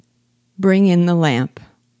Bring in the lamp.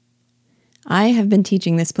 I have been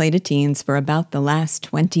teaching this play to teens for about the last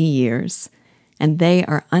 20 years, and they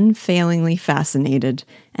are unfailingly fascinated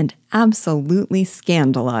and absolutely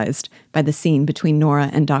scandalized by the scene between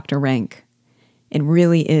Nora and Dr. Rank. It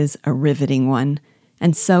really is a riveting one,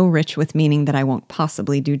 and so rich with meaning that I won't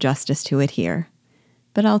possibly do justice to it here.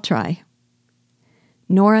 But I'll try.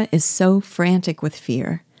 Nora is so frantic with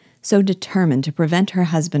fear, so determined to prevent her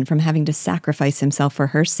husband from having to sacrifice himself for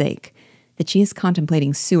her sake, that she is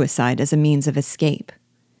contemplating suicide as a means of escape.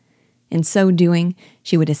 In so doing,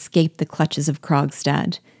 she would escape the clutches of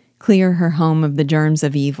Krogstad, clear her home of the germs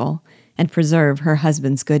of evil, and preserve her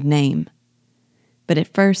husband's good name. But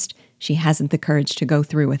at first, she hasn't the courage to go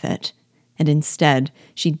through with it, and instead,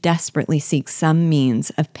 she desperately seeks some means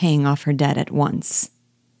of paying off her debt at once.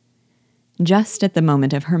 Just at the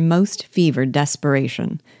moment of her most fevered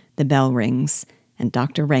desperation, the bell rings, and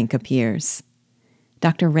Dr. Rank appears.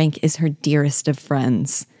 Dr. Rank is her dearest of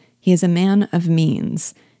friends. He is a man of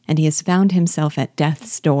means, and he has found himself at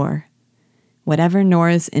death's door. Whatever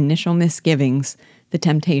Nora's initial misgivings, the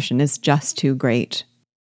temptation is just too great.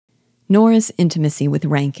 Nora's intimacy with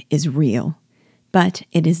Rank is real, but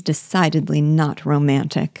it is decidedly not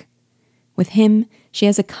romantic. With him, she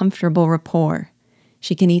has a comfortable rapport.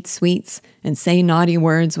 She can eat sweets and say naughty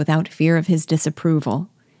words without fear of his disapproval.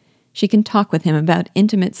 She can talk with him about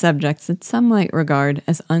intimate subjects that some might regard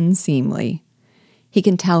as unseemly. He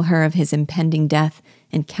can tell her of his impending death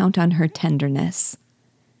and count on her tenderness.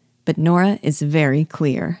 But Nora is very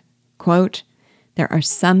clear. Quote, "There are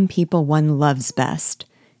some people one loves best,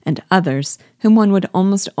 and others whom one would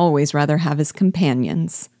almost always rather have as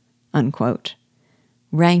companions." Unquote.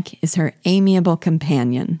 Rank is her amiable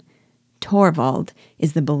companion. Torvald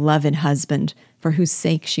is the beloved husband for whose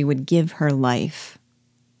sake she would give her life.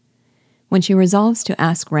 When she resolves to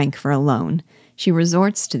ask Rank for a loan, she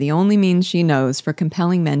resorts to the only means she knows for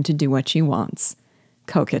compelling men to do what she wants: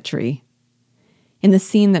 coquetry. In the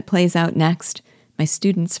scene that plays out next, my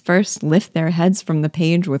students first lift their heads from the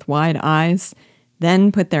page with wide eyes,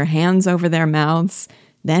 then put their hands over their mouths,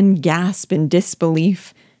 then gasp in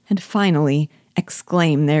disbelief, and finally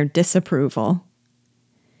exclaim their disapproval.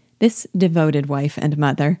 This devoted wife and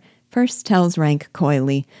mother first tells Rank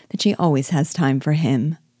coyly that she always has time for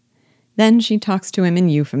him. Then she talks to him in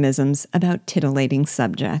euphemisms about titillating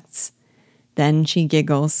subjects. Then she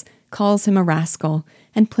giggles, calls him a rascal,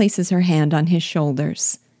 and places her hand on his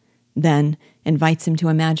shoulders. Then invites him to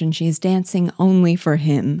imagine she is dancing only for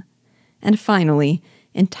him. And finally,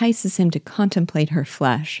 entices him to contemplate her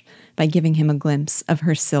flesh by giving him a glimpse of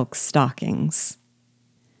her silk stockings.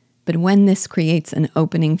 But when this creates an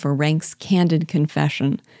opening for Rank's candid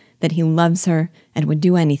confession that he loves her and would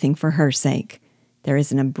do anything for her sake, there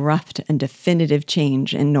is an abrupt and definitive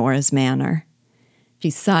change in Nora's manner.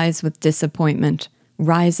 She sighs with disappointment,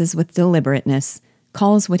 rises with deliberateness,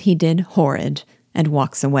 calls what he did horrid, and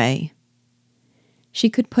walks away.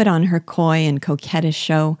 She could put on her coy and coquettish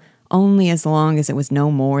show only as long as it was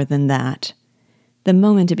no more than that. The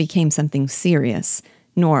moment it became something serious,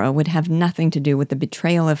 Nora would have nothing to do with the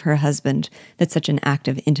betrayal of her husband that such an act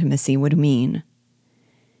of intimacy would mean.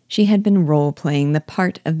 She had been role-playing the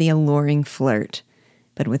part of the alluring flirt,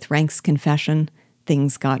 but with Rank's confession,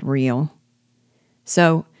 things got real.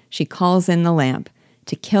 So she calls in the lamp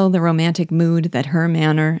to kill the romantic mood that her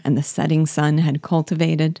manner and the setting sun had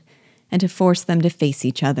cultivated, and to force them to face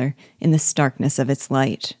each other in the starkness of its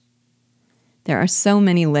light. There are so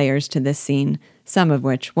many layers to this scene, some of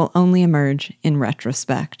which will only emerge in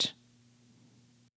retrospect.